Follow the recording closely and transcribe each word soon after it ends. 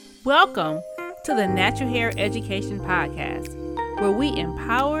Welcome to the Natural Hair Education Podcast, where we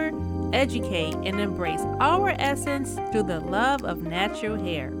empower, educate, and embrace our essence through the love of natural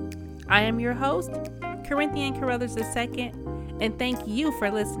hair. I am your host, Corinthian Carruthers II, and thank you for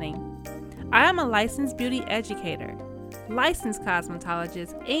listening. I am a licensed beauty educator, licensed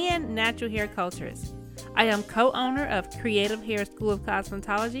cosmetologist, and natural hair culturist. I am co-owner of Creative Hair School of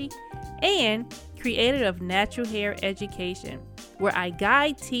Cosmetology and creator of Natural Hair Education, where I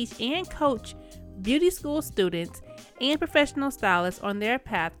guide, teach, and coach beauty school students and professional stylists on their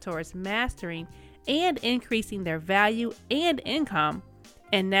path towards mastering and increasing their value and income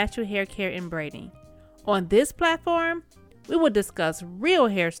in natural hair care and braiding. On this platform, we will discuss real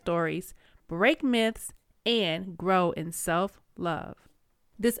hair stories, break myths, and grow in self-love.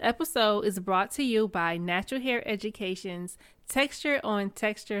 This episode is brought to you by Natural Hair Education's Texture on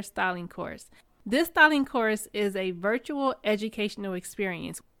Texture styling course. This styling course is a virtual educational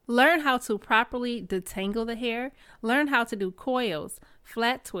experience. Learn how to properly detangle the hair, learn how to do coils,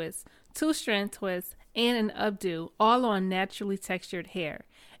 flat twists, two-strand twists, and an updo, all on naturally textured hair.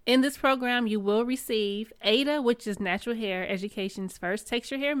 In this program, you will receive Ada, which is Natural Hair Education's first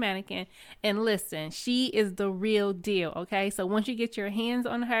texture hair mannequin. And listen, she is the real deal, okay? So once you get your hands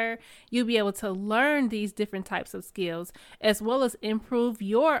on her, you'll be able to learn these different types of skills, as well as improve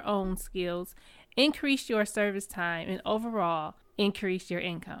your own skills, increase your service time, and overall, increase your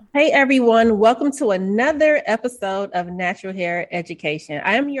income. Hey everyone, welcome to another episode of Natural Hair Education.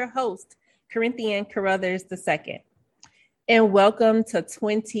 I am your host, Corinthian Carruthers II. And welcome to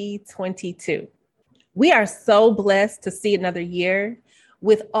 2022. We are so blessed to see another year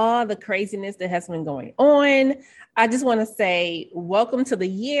with all the craziness that has been going on. I just want to say welcome to the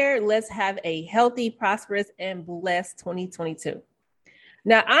year. Let's have a healthy, prosperous, and blessed 2022.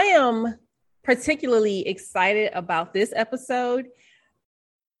 Now, I am particularly excited about this episode.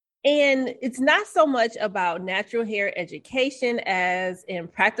 And it's not so much about natural hair education as in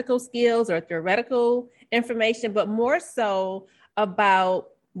practical skills or theoretical information, but more so about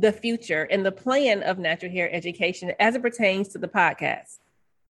the future and the plan of natural hair education as it pertains to the podcast.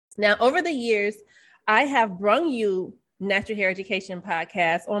 Now, over the years, I have brung you Natural Hair Education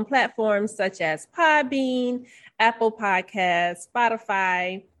podcasts on platforms such as Podbean, Apple Podcasts,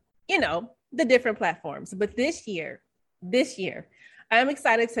 Spotify, the different platforms. But this year, I'm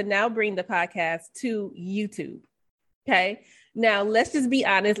excited to now bring the podcast to YouTube. Okay. Now, let's just be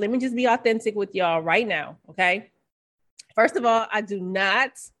honest. Let me just be authentic with y'all right now. Okay. First of all, I do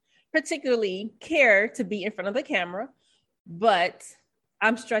not particularly care to be in front of the camera, but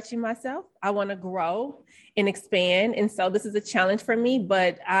I'm stretching myself. I want to grow and expand. And so this is a challenge for me,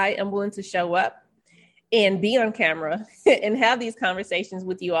 but I am willing to show up and be on camera and have these conversations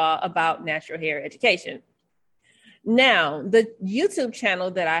with you all about natural hair education. Now, the YouTube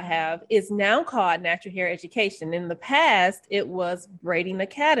channel that I have is now called Natural Hair Education. In the past, it was Braiding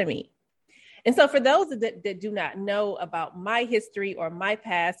Academy. And so for those that do not know about my history or my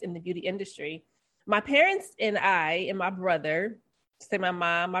past in the beauty industry, my parents and I and my brother, say my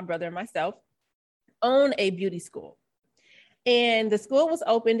mom, my brother, and myself, own a beauty school. And the school was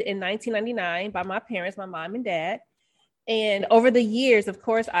opened in 1999 by my parents, my mom and dad. And over the years, of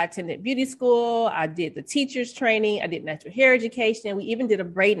course, I attended beauty school. I did the teacher's training. I did natural hair education. We even did a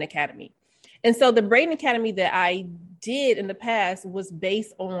braiding academy. And so the braiding academy that I did in the past was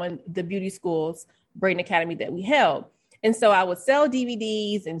based on the beauty school's braiding academy that we held. And so I would sell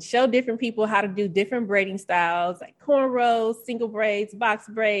DVDs and show different people how to do different braiding styles, like cornrows, single braids, box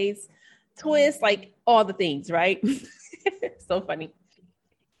braids, twists, like all the things, right? So funny.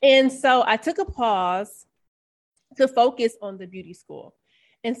 And so I took a pause to focus on the beauty school.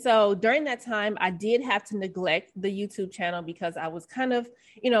 And so during that time, I did have to neglect the YouTube channel because I was kind of,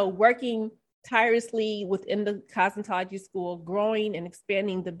 working tirelessly within the cosmetology school, growing and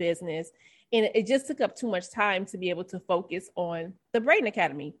expanding the business. And it just took up too much time to be able to focus on the Braiding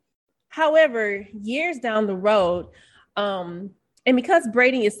Academy. However, years down the road, and because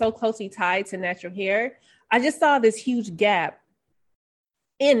braiding is so closely tied to natural hair, I just saw this huge gap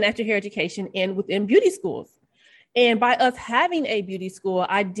in natural hair education and within beauty schools. And by us having a beauty school,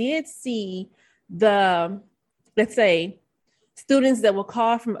 I did see let's say, students that will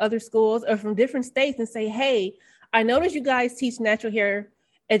call from other schools or from different states and say, hey, I noticed you guys teach natural hair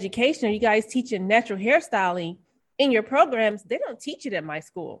education, or you guys teaching natural hairstyling in your programs. They don't teach it at my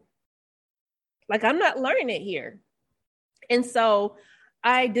school. Like, I'm not learning it here. And so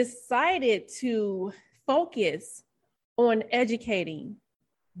I decided to focus on educating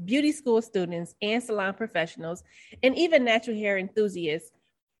beauty school students and salon professionals, and even natural hair enthusiasts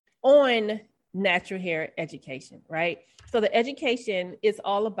on natural hair education, right? So the education is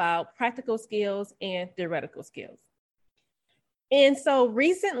all about practical skills and theoretical skills. And so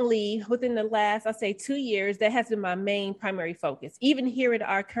recently, within the last, I'll say 2 years, that has been my main primary focus, even here at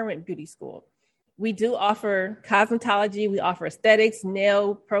our current beauty school. We do offer cosmetology, we offer aesthetics,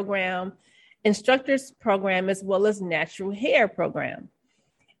 nail program, instructors program, as well as natural hair program.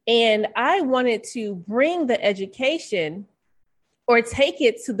 And I wanted to bring the education or take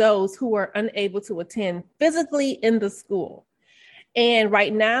it to those who are unable to attend physically in the school. And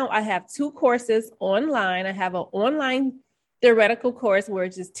right now I have 2 courses online. I have an online theoretical course where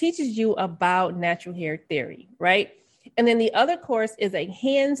it just teaches you about natural hair theory, right? And then the other course is a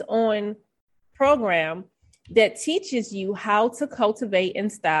hands-on program that teaches you how to cultivate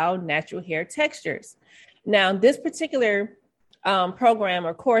and style natural hair textures. Now, this particular program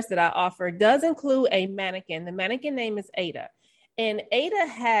or course that I offer does include a mannequin. The mannequin name is Ada. And Ada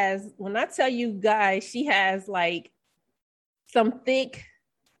has, when I tell you guys, she has like some thick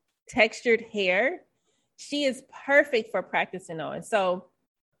textured hair. She is perfect for practicing on. So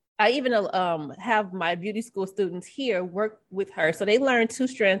I even have my beauty school students here work with her. So they learn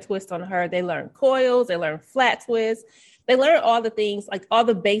 2-strand twists on her. They learn coils, they learn flat twists. They learn all the things, like all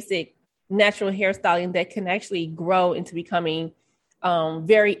the basic natural hairstyling that can actually grow into becoming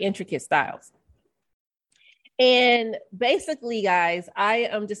very intricate styles. And basically, guys, I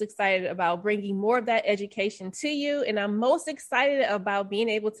am just excited about bringing more of that education to you. And I'm most excited about being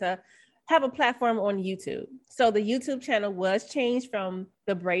able to have a platform on YouTube. So the YouTube channel was changed from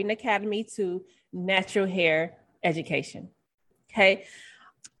the Braiding Academy to Natural Hair Education. Okay.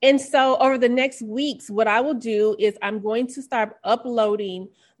 And so over the next weeks, what I will do is I'm going to start uploading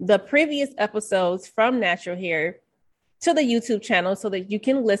the previous episodes from Natural Hair to the YouTube channel so that you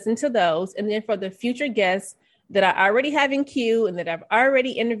can listen to those. And then for the future guests that I already have in queue and that I've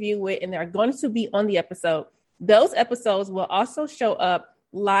already interviewed with and they're going to be on the episode, those episodes will also show up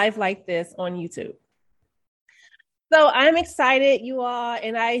live like this on YouTube. So I'm excited, you all.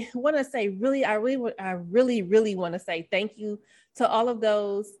 And I want to say, I really want to say thank you to all of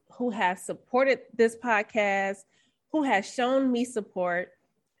those who have supported this podcast, who has shown me support.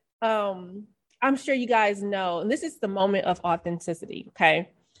 I'm sure you guys know, and this is the moment of authenticity, okay?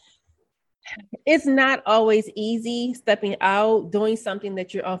 It's not always easy stepping out, doing something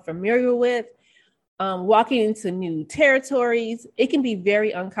that you're unfamiliar with, walking into new territories. It can be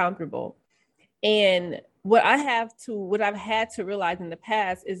very uncomfortable. And what I've had to realize in the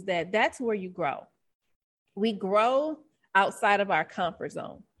past is that that's where you grow. We grow outside of our comfort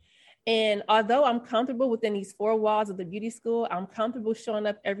zone. And although I'm comfortable within these 4 walls of the beauty school, I'm comfortable showing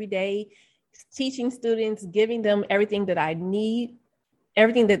up every day, teaching students, giving them everything that I need,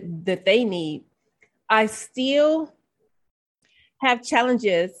 everything that they need. I still have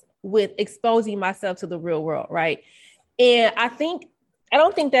challenges with exposing myself to the real world, right? And I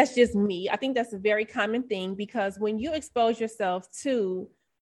don't think that's just me. I think that's a very common thing, because when you expose yourself to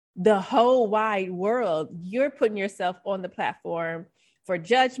the whole wide world, you're putting yourself on the platform for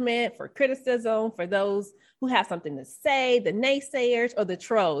judgment, for criticism, for those who have something to say, the naysayers or the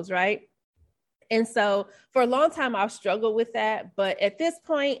trolls, right? And so for a long time, I've struggled with that. But at this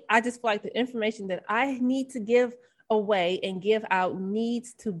point, I just feel like the information that I need to give away and give out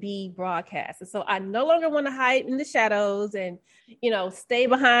needs to be broadcast. And so I no longer want to hide in the shadows and, stay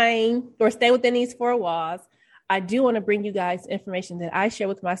behind or stay within these 4 walls. I do want to bring you guys information that I share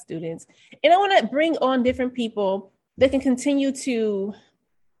with my students. And I want to bring on different people that can continue to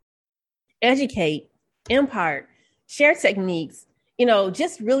educate, impart, share techniques,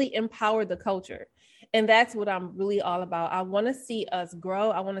 just really empower the culture. And that's what I'm really all about. I want to see us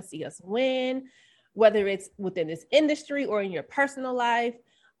grow. I want to see us win, whether it's within this industry or in your personal life.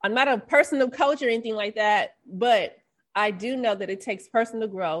 I'm not a personal coach or anything like that, but I do know that it takes personal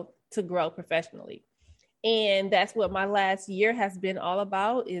growth to grow professionally. And that's what my last year has been all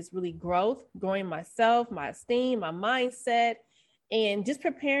about, is really growth, growing myself, my esteem, my mindset, and just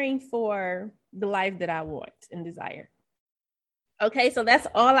preparing for the life that I want and desire. Okay, so that's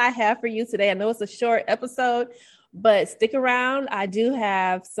all I have for you today. I know it's a short episode, but stick around. I do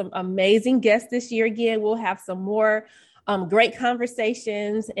have some amazing guests this year. Again, we'll have some more great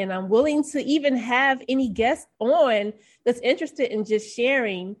conversations, and I'm willing to even have any guests on that's interested in just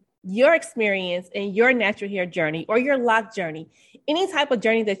sharing your experience and your natural hair journey or your lock journey, any type of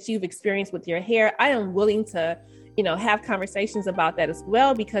journey that you've experienced with your hair. I am willing to, have conversations about that as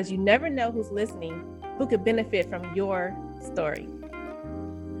well, because you never know who's listening, who could benefit from your story.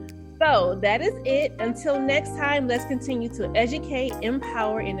 So that is it. Until next time, let's continue to educate,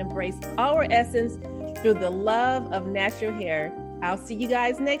 empower, and embrace our essence through the love of natural hair. I'll see you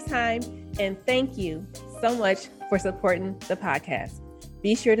guys next time. And thank you so much for supporting the podcast.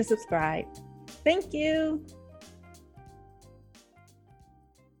 Be sure to subscribe. Thank you.